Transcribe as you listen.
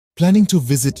Planning to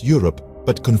visit Europe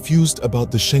but confused about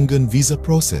the Schengen visa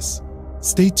process?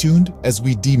 Stay tuned as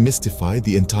we demystify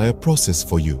the entire process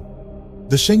for you.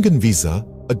 The Schengen visa,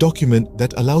 a document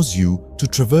that allows you to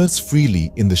traverse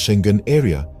freely in the Schengen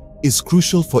area, is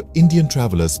crucial for Indian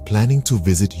travelers planning to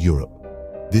visit Europe.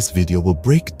 This video will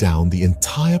break down the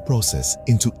entire process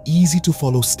into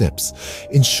easy-to-follow steps,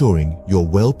 ensuring you're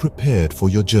well prepared for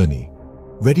your journey.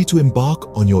 Ready to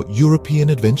embark on your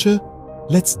European adventure?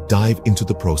 Let's dive into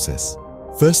the process.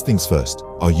 First things first,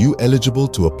 are you eligible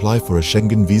to apply for a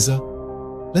Schengen visa?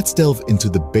 Let's delve into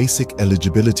the basic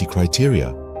eligibility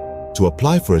criteria. To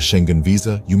apply for a Schengen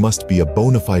visa, you must be a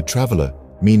bona fide traveler,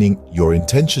 meaning your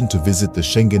intention to visit the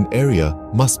Schengen area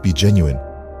must be genuine.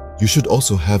 You should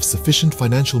also have sufficient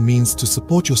financial means to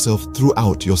support yourself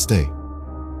throughout your stay.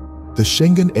 The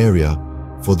Schengen area,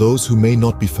 for those who may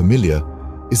not be familiar,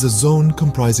 is a zone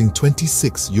comprising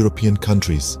 26 European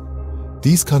countries.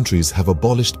 These countries have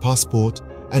abolished passport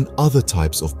and other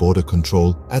types of border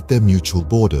control at their mutual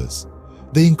borders.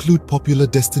 They include popular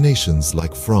destinations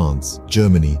like France,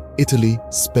 Germany, Italy,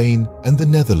 Spain, and the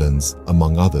Netherlands,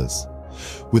 among others.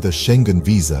 With a Schengen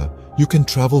visa, you can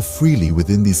travel freely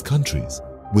within these countries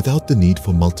without the need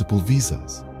for multiple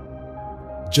visas.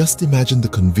 Just imagine the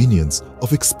convenience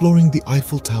of exploring the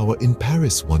Eiffel Tower in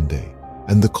Paris one day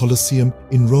and the Colosseum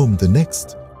in Rome the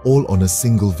next, all on a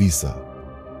single visa.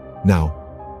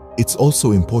 Now, it's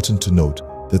also important to note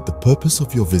that the purpose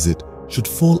of your visit should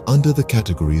fall under the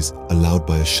categories allowed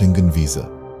by a Schengen visa.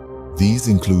 These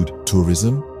include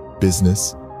tourism,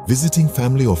 business, visiting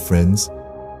family or friends,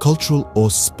 cultural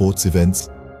or sports events,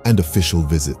 and official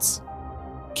visits.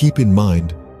 Keep in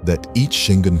mind that each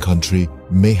Schengen country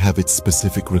may have its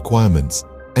specific requirements,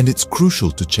 and it's crucial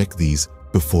to check these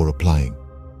before applying.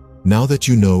 Now that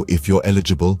you know if you're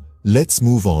eligible, let's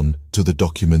move on to the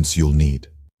documents you'll need.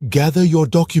 Gather your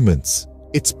documents.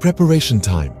 It's preparation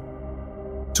time.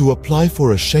 To apply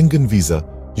for a Schengen visa,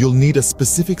 you'll need a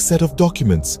specific set of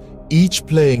documents, each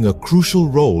playing a crucial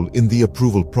role in the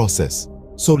approval process.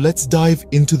 So let's dive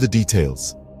into the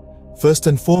details. First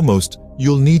and foremost,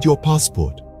 you'll need your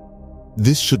passport.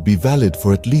 This should be valid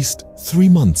for at least 3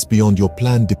 months beyond your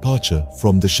planned departure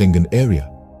from the Schengen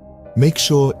area. Make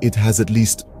sure it has at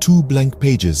least 2 blank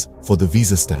pages for the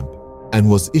visa stamp and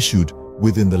was issued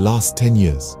within the last 10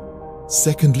 years.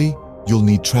 Secondly, you'll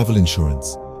need travel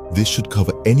insurance. This should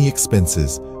cover any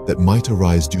expenses that might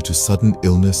arise due to sudden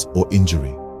illness or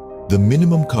injury. The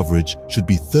minimum coverage should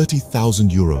be 30,000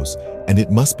 euros and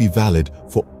it must be valid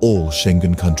for all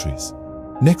Schengen countries.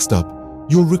 Next up,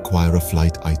 you'll require a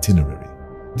flight itinerary.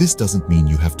 This doesn't mean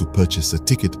you have to purchase a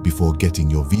ticket before getting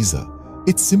your visa.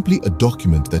 It's simply a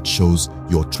document that shows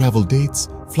your travel dates,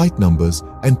 flight numbers,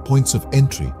 and points of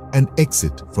entry and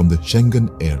exit from the Schengen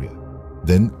area.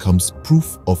 Then comes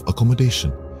proof of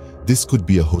accommodation. This could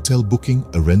be a hotel booking,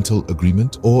 a rental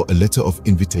agreement, or a letter of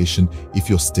invitation if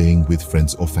you're staying with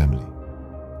friends or family.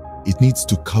 It needs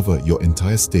to cover your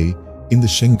entire stay in the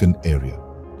Schengen area.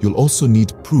 You'll also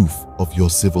need proof of your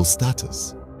civil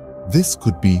status. This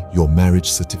could be your marriage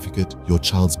certificate, your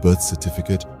child's birth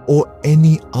certificate, or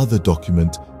any other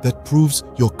document that proves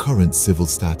your current civil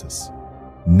status.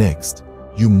 Next,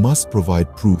 you must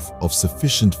provide proof of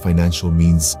sufficient financial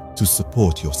means to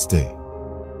support your stay.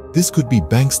 This could be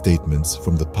bank statements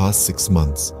from the past 6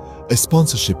 months, a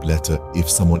sponsorship letter if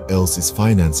someone else is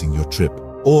financing your trip,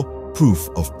 or proof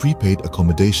of prepaid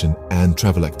accommodation and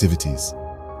travel activities.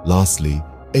 Lastly,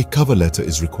 a cover letter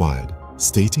is required,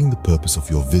 stating the purpose of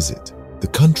your visit, the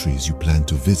countries you plan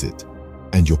to visit,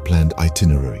 and your planned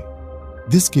itinerary.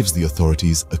 This gives the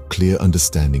authorities a clear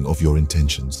understanding of your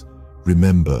intentions.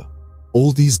 Remember,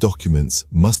 all these documents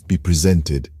must be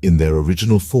presented in their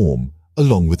original form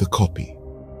along with a copy.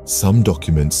 Some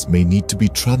documents may need to be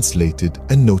translated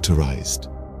and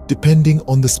notarized, depending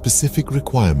on the specific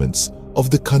requirements of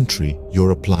the country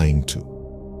you're applying to.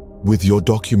 With your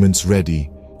documents ready,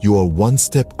 you are one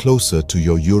step closer to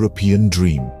your European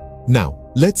dream. Now,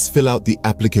 let's fill out the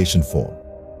application form.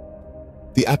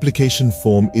 The application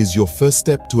form is your first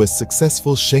step to a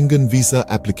successful Schengen visa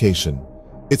application.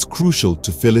 It's crucial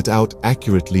to fill it out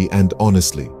accurately and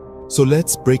honestly. So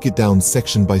let's break it down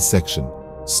section by section.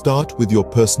 Start with your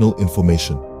personal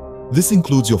information. This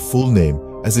includes your full name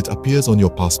as it appears on your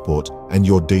passport and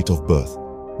your date of birth.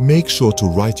 Make sure to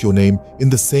write your name in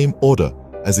the same order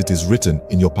as it is written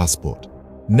in your passport.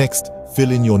 Next,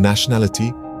 fill in your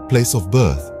nationality, place of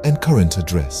birth, and current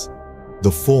address.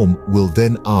 The form will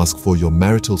then ask for your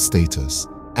marital status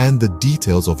and the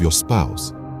details of your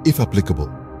spouse, if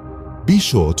applicable. Be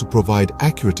sure to provide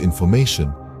accurate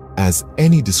information, as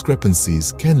any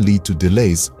discrepancies can lead to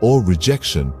delays or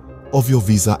rejection of your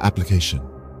visa application.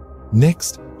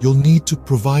 Next, you'll need to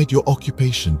provide your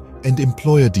occupation and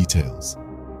employer details.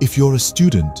 If you're a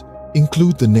student,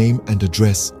 include the name and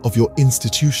address of your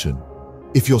institution.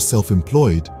 If you're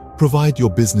self-employed, provide your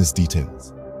business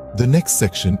details. The next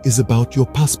section is about your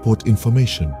passport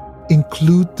information.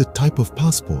 Include the type of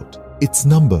passport, its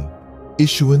number,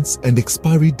 issuance and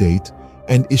expiry date,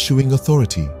 and issuing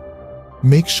authority.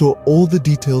 Make sure all the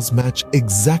details match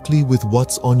exactly with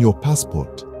what's on your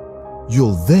passport.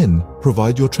 You'll then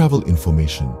provide your travel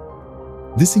information.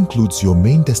 This includes your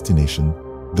main destination,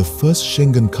 the first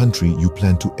Schengen country you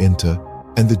plan to enter,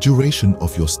 and the duration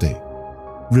of your stay.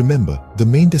 Remember, the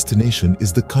main destination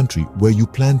is the country where you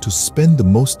plan to spend the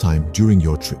most time during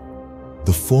your trip.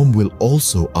 The form will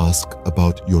also ask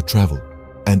about your travel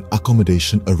and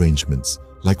accommodation arrangements,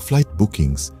 like flight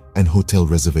bookings and hotel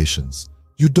reservations.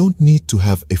 You don't need to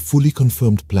have a fully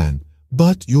confirmed plan,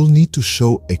 but you'll need to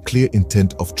show a clear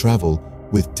intent of travel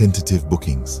with tentative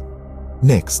bookings.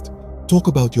 Next, talk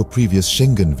about your previous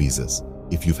Schengen visas,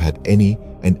 if you've had any,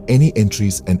 and any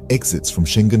entries and exits from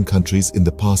Schengen countries in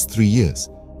the past 3 years.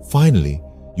 Finally,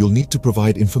 you'll need to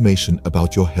provide information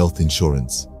about your health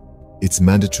insurance. It's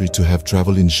mandatory to have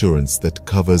travel insurance that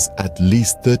covers at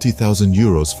least 30,000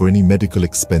 euros for any medical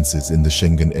expenses in the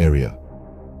Schengen area.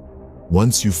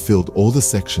 Once you've filled all the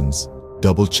sections,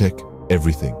 double-check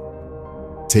everything.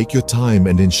 Take your time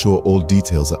and ensure all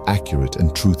details are accurate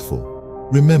and truthful.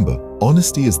 Remember,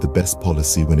 honesty is the best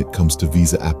policy when it comes to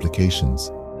visa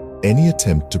applications. Any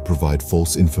attempt to provide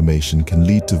false information can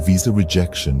lead to visa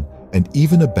rejection and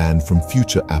even a ban from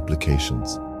future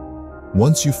applications.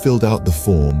 Once you've filled out the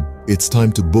form, it's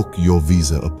time to book your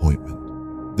visa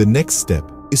appointment. The next step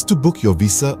is to book your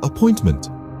visa appointment.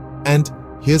 And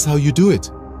here's how you do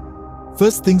it.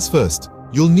 First things first,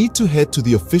 you'll need to head to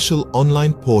the official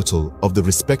online portal of the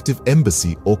respective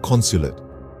embassy or consulate.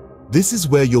 This is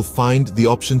where you'll find the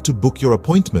option to book your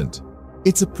appointment.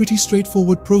 It's a pretty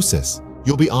straightforward process.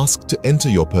 You'll be asked to enter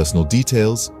your personal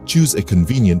details, choose a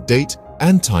convenient date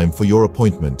and time for your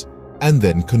appointment, and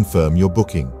then confirm your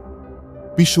booking.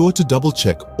 Be sure to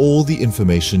double-check all the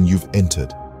information you've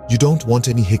entered. You don't want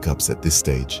any hiccups at this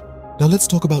stage. Now let's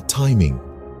talk about timing.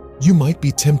 You might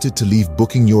be tempted to leave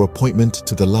booking your appointment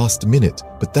to the last minute,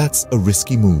 but that's a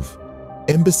risky move.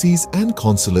 Embassies and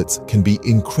consulates can be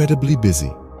incredibly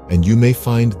busy, and you may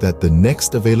find that the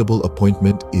next available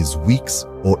appointment is weeks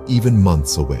or even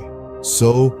months away.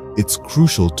 So, it's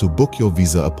crucial to book your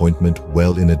visa appointment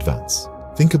well in advance.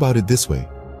 Think about it this way.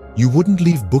 You wouldn't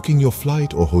leave booking your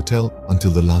flight or hotel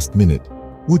until the last minute,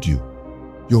 would you?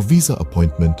 Your visa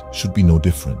appointment should be no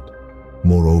different.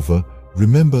 Moreover,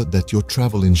 remember that your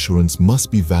travel insurance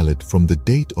must be valid from the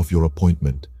date of your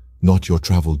appointment, not your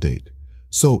travel date.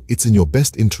 So it's in your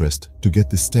best interest to get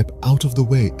this step out of the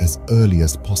way as early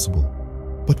as possible.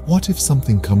 But what if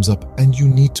something comes up and you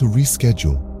need to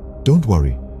reschedule? Don't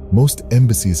worry, most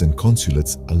embassies and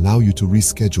consulates allow you to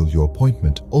reschedule your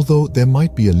appointment, although there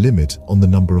might be a limit on the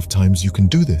number of times you can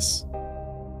do this.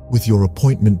 With your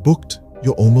appointment booked,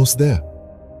 you're almost there.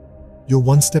 You're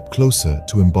one step closer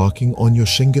to embarking on your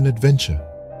Schengen adventure.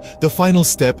 The final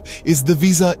step is the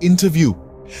visa interview.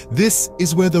 This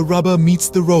is where the rubber meets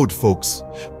the road, folks.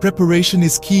 Preparation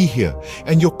is key here,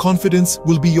 and your confidence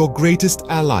will be your greatest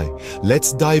ally.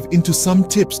 Let's dive into some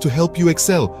tips to help you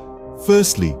excel.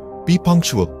 Firstly, be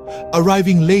punctual.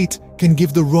 Arriving late can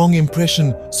give the wrong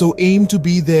impression, so aim to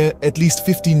be there at least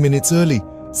 15 minutes early.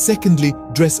 Secondly,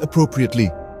 dress appropriately.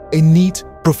 A neat,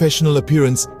 professional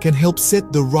appearance can help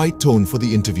set the right tone for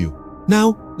the interview.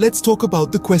 Now, let's talk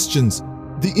about the questions.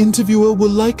 The interviewer will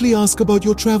likely ask about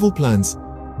your travel plans.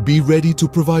 Be ready to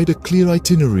provide a clear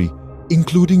itinerary,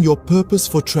 including your purpose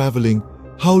for traveling,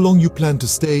 how long you plan to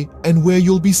stay, and where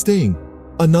you'll be staying.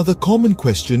 Another common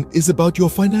question is about your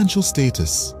financial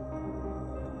status.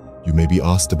 You may be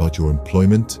asked about your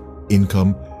employment,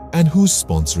 income, and who's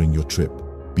sponsoring your trip.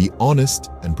 Be honest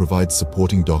and provide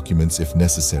supporting documents if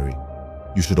necessary.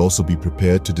 You should also be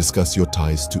prepared to discuss your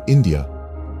ties to India.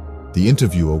 The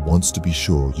interviewer wants to be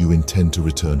sure you intend to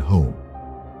return home.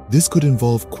 This could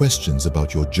involve questions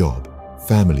about your job,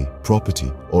 family,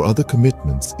 property, or other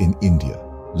commitments in India.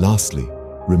 Lastly,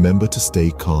 remember to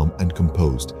stay calm and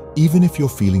composed, even if you're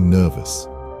feeling nervous.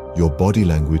 Your body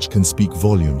language can speak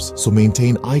volumes, so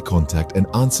maintain eye contact and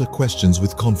answer questions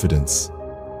with confidence.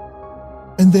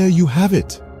 And there you have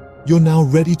it. You're now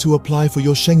ready to apply for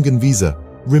your Schengen visa.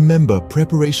 Remember,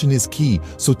 preparation is key,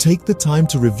 so take the time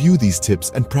to review these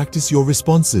tips and practice your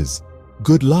responses.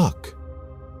 Good luck!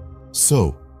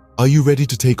 So, are you ready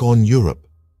to take on Europe?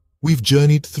 We've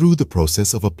journeyed through the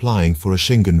process of applying for a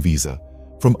Schengen visa,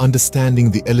 from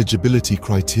understanding the eligibility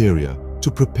criteria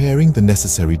to preparing the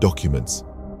necessary documents.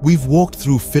 We've walked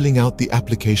through filling out the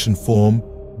application form,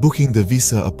 booking the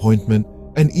visa appointment,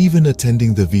 and even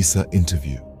attending the visa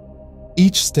interview.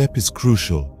 Each step is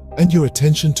crucial, and your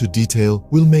attention to detail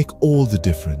will make all the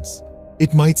difference.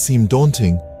 It might seem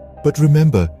daunting, but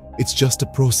remember, it's just a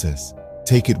process.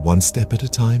 Take it one step at a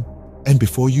time, and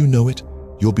before you know it,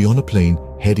 you'll be on a plane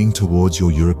heading towards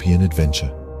your European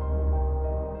adventure.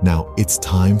 Now, it's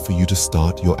time for you to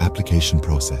start your application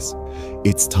process.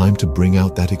 It's time to bring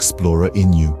out that explorer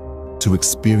in you, to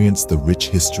experience the rich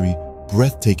history,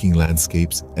 breathtaking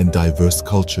landscapes, and diverse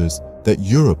cultures that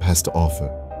Europe has to offer.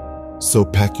 So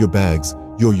pack your bags,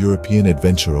 your European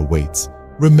adventure awaits.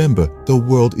 Remember, the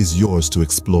world is yours to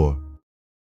explore.